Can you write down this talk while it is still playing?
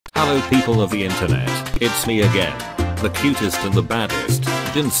Hello people of the internet, it's me again. The cutest and the baddest,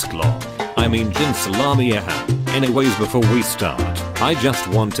 I mean Jin Salami Aham. Anyways, before we start, I just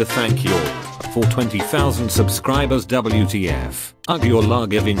want to thank you all for 20,000 subscribers. WTF. Ugh, you're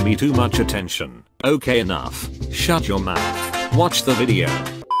giving me too much attention. Okay, enough. Shut your mouth. Watch the video.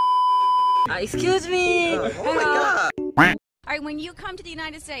 Excuse me. Oh my god. Alright, when you come to the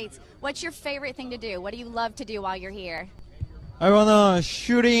United States, what's your favorite thing to do? What do you love to do while you're here? I wanna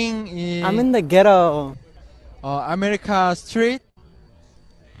shooting in. I'm in the ghetto. America Street.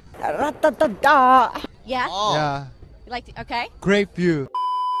 Yeah? Oh. Yeah. You like to, okay? Great view.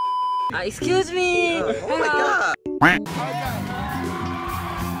 Excuse me. Oh my god.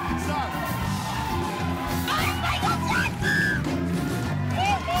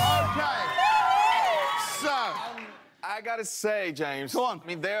 I gotta say, James. Go on. I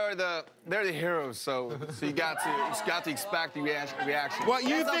mean, they're the heroes, so you got to expect the reaction. What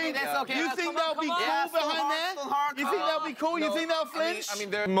you That's think? okay, that's okay. You Come think on, they'll come be on. cool Yeah, still behind hard, that? still hard. You think they'll be cool? No, You think they'll flinch? I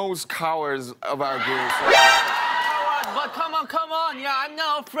mean, they're most cowards of our group. But come on. Yeah, I'm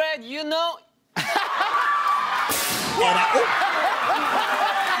not afraid, you know.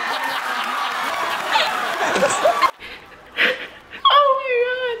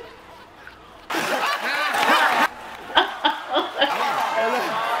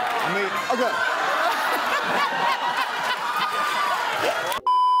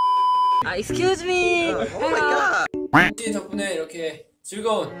 Excuse me. Oh my god. 미친 덕분에 이렇게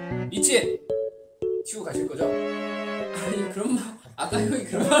즐거운 미친 튀고 가실 거죠? 아니 그런 말 아까 형이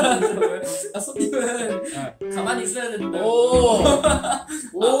그런 말 하더라고요. 아 손님은 가만히 있어야 된다.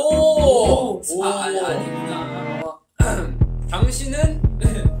 아니구나. 당신은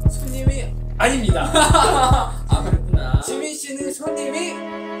손님이 아닙니다. 아 그렇구나. 지민 씨는 손님이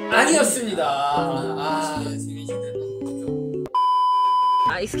아니었습니다. 지민 씨는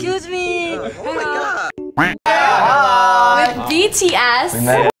Excuse me. Oh my god. With BTS.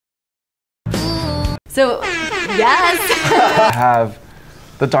 So, yes. Have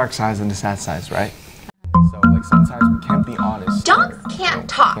the dark sides and the sad sides, right? So like sometimes we can't be honest. Dogs can't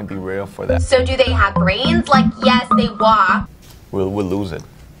talk. Can't be real for that. So do they have brains? Like, yes, they walk. We'll lose it.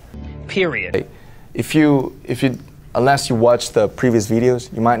 Period. If you unless you watch the previous videos,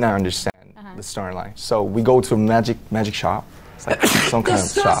 you might not understand the storyline. So we go to a magic shop. It's like some kind of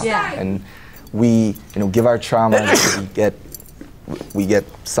shop, and we give our trauma. And we get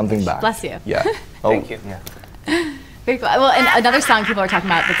something back. Bless you. Yeah. Thank you. Yeah. Very cool. Well, and another song people are talking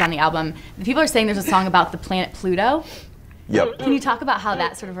about that's on the album, people are saying there's a song about the planet Pluto. Yep. Can you talk about how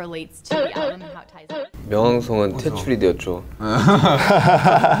that sort of relates to the album and how it ties in? 명왕성은 퇴출이 되었죠.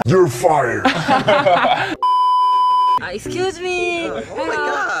 You're fired. Excuse me. Oh my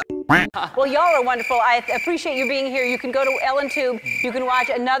god. Well, y'all are wonderful. I appreciate you being here. You can go to EllenTube. You can watch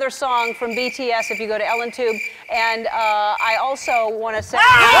another song from BTS if you go to EllenTube. And I also want to say...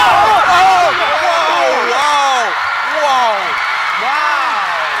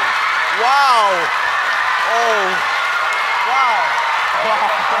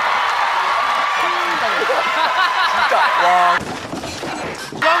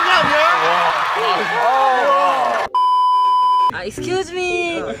 Excuse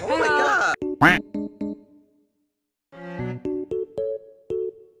me. Oh my god.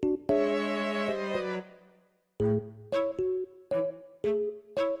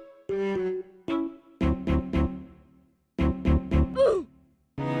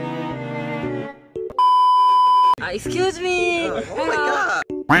 Excuse me. Oh my god.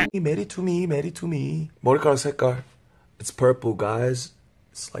 Married to me. 머리카락 색깔. It's purple, guys.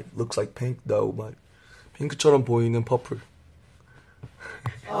 It's like looks like pink though, but 핑크처럼 보이는 purple.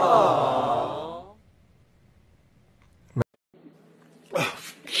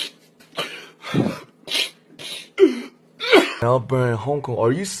 Melbourne, Hong Kong.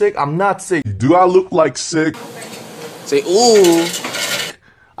 Are you sick? I'm not sick. Do I look like sick? Say ooh.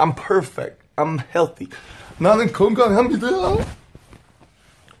 I'm perfect. I'm healthy. 나는 건강합니다.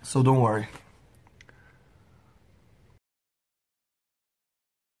 So don't worry.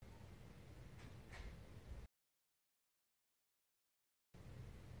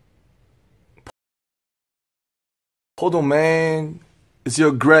 Hold on, man. It's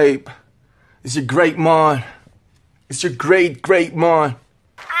your grape. It's your great man. It's your great man.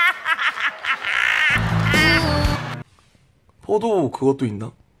 포도 그것도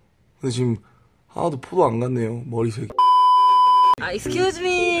있나? 근데 지금 하나도 포도 안 같네요. 머리색이. Excuse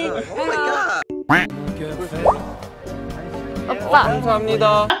me. Oh my god. 오빠.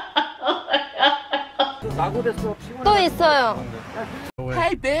 감사합니다. 또 있어요.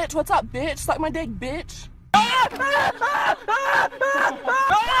 Hey, bitch. What's up, bitch? Suck my dick, bitch.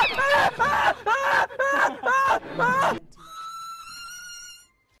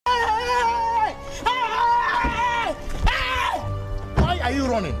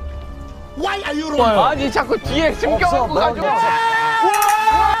 you running? Why are you running? 아니 자꾸 뒤에 숨겨갖고 가지고.